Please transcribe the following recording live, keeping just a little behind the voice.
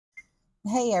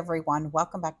Hey everyone,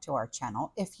 welcome back to our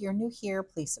channel. If you're new here,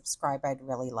 please subscribe. I'd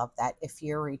really love that. If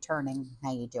you're returning,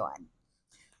 how you doing?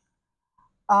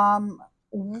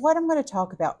 What I'm going to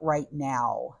talk about right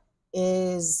now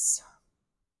is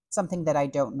something that I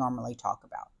don't normally talk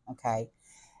about, okay?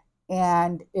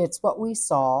 And it's what we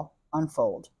saw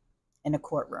unfold in a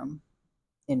courtroom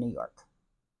in New York.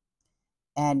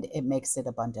 And it makes it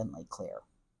abundantly clear,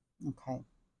 okay?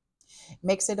 It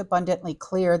makes it abundantly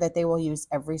clear that they will use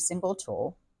every single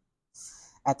tool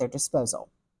at their disposal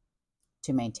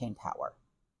to maintain power.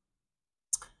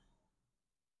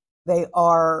 They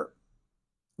are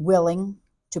willing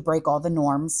to break all the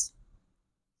norms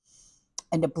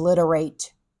and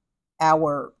obliterate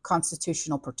our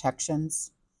constitutional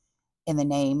protections in the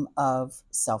name of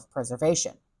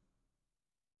self-preservation.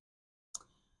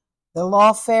 The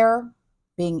lawfare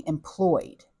being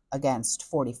employed against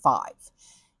 45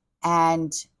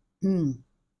 and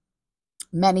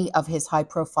many of his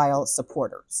high-profile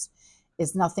supporters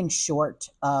is nothing short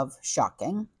of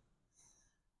shocking.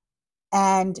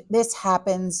 And this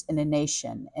happens in a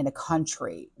nation, in a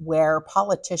country where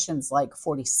politicians like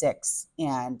 46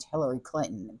 and Hillary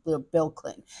Clinton, Bill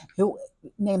Clinton, who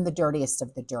named the dirtiest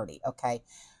of the dirty, okay,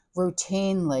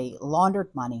 routinely laundered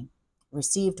money,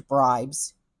 received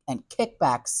bribes and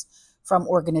kickbacks from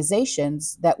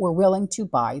organizations that were willing to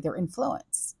buy their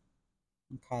influence.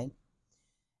 Okay.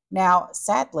 Now,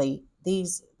 sadly,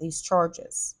 these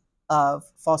charges of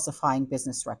falsifying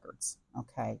business records,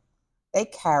 okay, they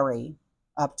carry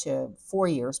up to 4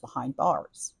 years behind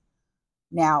bars.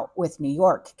 Now, with New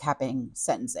York capping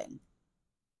sentencing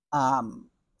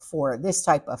for this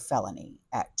type of felony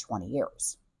at 20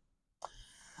 years.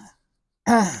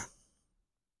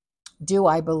 Do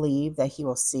I believe that he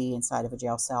will see inside of a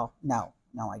jail cell? No,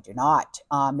 I do not.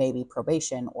 Maybe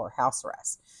probation or house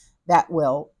arrest. That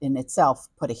will in itself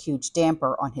put a huge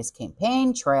damper on his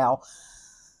campaign trail.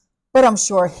 But I'm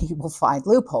sure he will find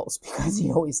loopholes because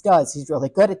he always does. He's really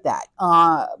good at that.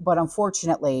 But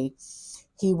unfortunately,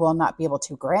 he will not be able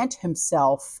to grant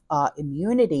himself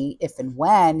immunity if and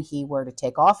when he were to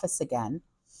take office again.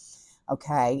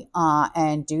 Okay.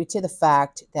 And due to the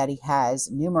fact that he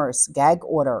has numerous gag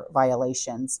order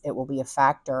violations, it will be a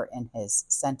factor in his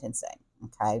sentencing.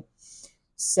 Okay.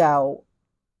 So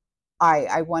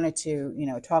I wanted to,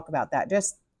 talk about that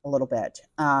just a little bit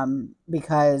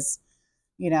because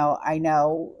I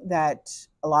know that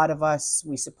a lot of us,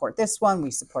 we support this one, we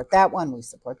support that one, we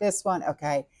support this one.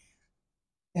 Okay.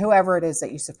 Whoever it is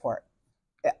that you support,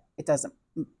 it doesn't,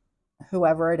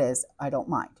 whoever it is, I don't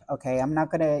mind. Okay. I'm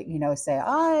not going to, say,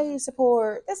 I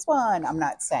support this one. I'm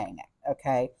not saying it.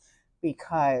 Okay.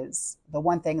 Because the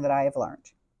one thing that I have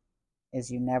learned is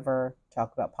you never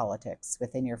talk about politics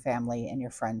within your family and your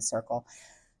friend circle.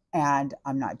 And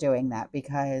I'm not doing that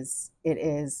because it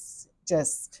is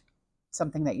just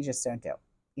something that you just don't do,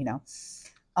 you know.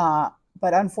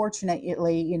 But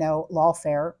unfortunately,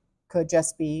 lawfare could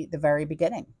just be the very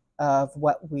beginning of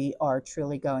what we are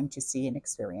truly going to see and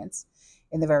experience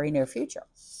in the very near future.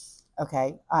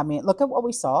 Okay. I mean, look at what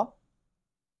we saw.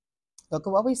 Look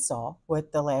at what we saw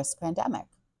with the last pandemic,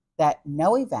 that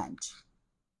no event,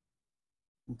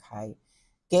 okay,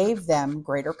 gave them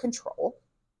greater control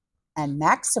and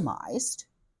maximized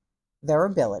their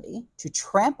ability to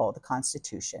trample the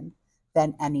Constitution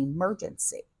than an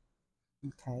emergency.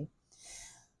 Okay.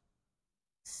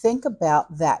 Think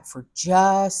about that for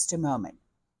just a moment,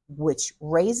 which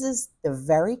raises the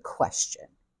very question,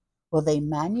 will they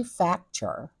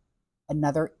manufacture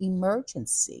another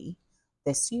emergency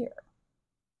this year?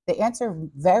 The answer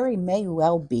very may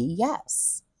well be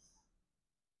yes.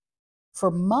 For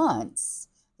months,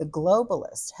 the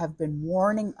globalists have been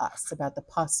warning us about the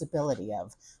possibility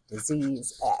of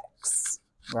disease X,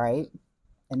 right?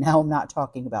 And now I'm not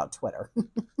talking about Twitter.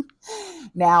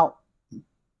 Now,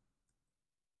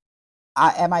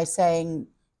 am I saying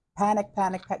panic,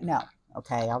 panic, panic? No.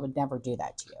 Okay, I would never do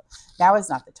that to you. Now is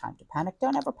not the time to panic.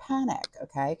 Don't ever panic,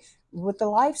 okay? With the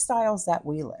lifestyles that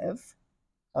we live,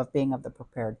 of being of the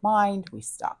prepared mind, we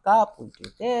stock up, we do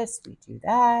this, we do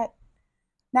that.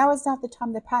 Now is not the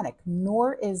time to panic,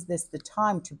 nor is this the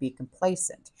time to be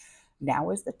complacent. Now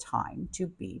is the time to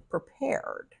be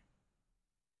prepared.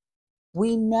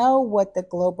 We know what the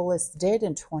globalists did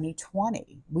in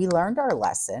 2020. We learned our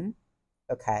lesson,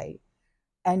 okay?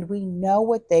 And we know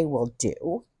what they will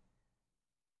do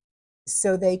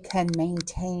so they can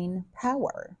maintain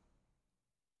power.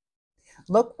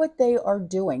 Look what they are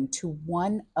doing to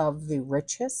one of the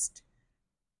richest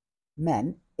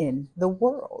men in the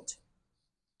world.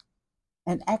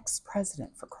 An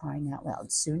ex-president, for crying out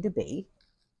loud, soon to be,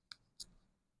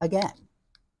 again.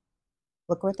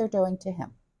 Look what they're doing to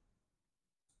him.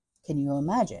 Can you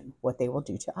imagine what they will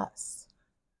do to us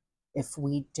if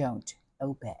we don't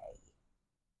obey?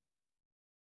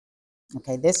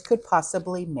 Okay, this could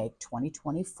possibly make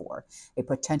 2024 a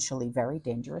potentially very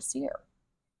dangerous year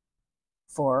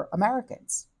for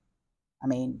Americans. I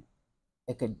mean,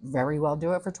 it could very well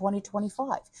do it for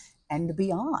 2025 and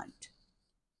beyond.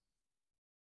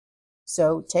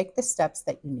 So take the steps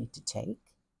that you need to take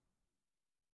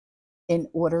in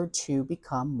order to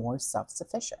become more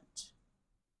self-sufficient.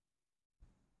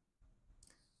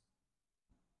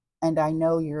 And I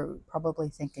know you're probably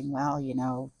thinking,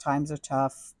 well, times are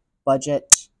tough,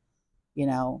 budget,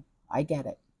 I get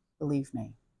it. Believe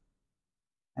me,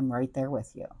 I'm right there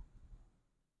with you.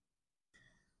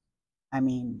 I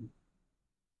mean,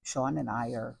 Sean and I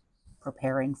are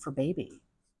preparing for baby,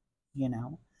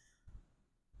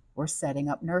 We're setting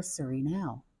up nursery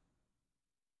now.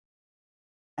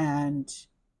 And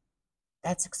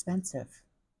that's expensive.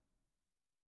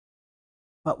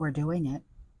 But we're doing it.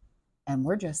 And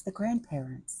we're just the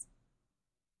grandparents.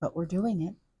 But we're doing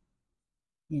it,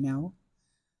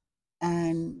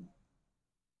 And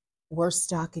we're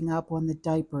stocking up on the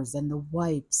diapers and the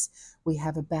wipes. We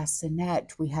have a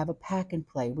bassinet. We have a pack and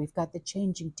play. We've got the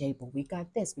changing table. We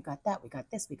got this. We got that. We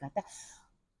got this. We got that.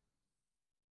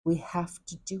 We have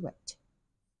to do it.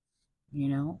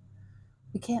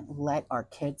 We can't let our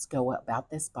kids go about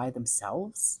this by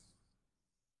themselves.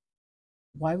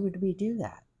 Why would we do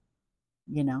that?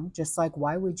 Just like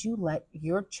why would you let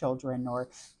your children or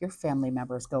your family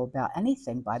members go about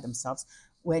anything by themselves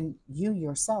when you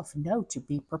yourself know to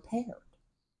be prepared?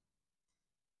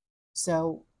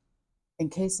 So in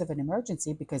case of an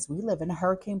emergency, because we live in a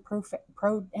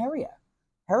hurricane-prone area,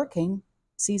 hurricane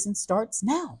season starts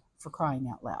now, for crying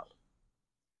out loud.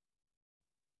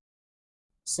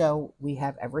 So we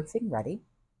have everything ready.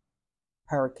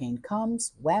 Hurricane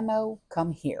comes, whammo,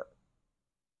 come here.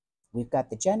 We've got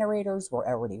the generators. We're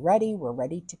already ready. We're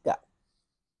ready to go.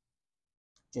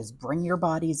 Just bring your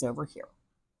bodies over here.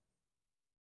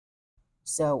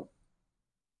 So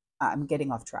I'm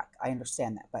getting off track. I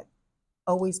understand that, but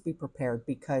always be prepared,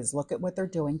 because look at what they're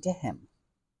doing to him.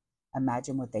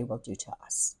 Imagine what they will do to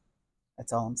us.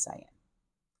 That's all I'm saying.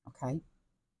 Okay?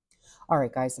 All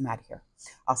right, guys, I'm out of here.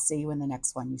 I'll see you in the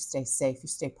next one. You stay safe. You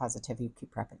stay positive. You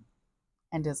keep prepping.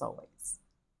 And as always,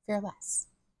 fear less.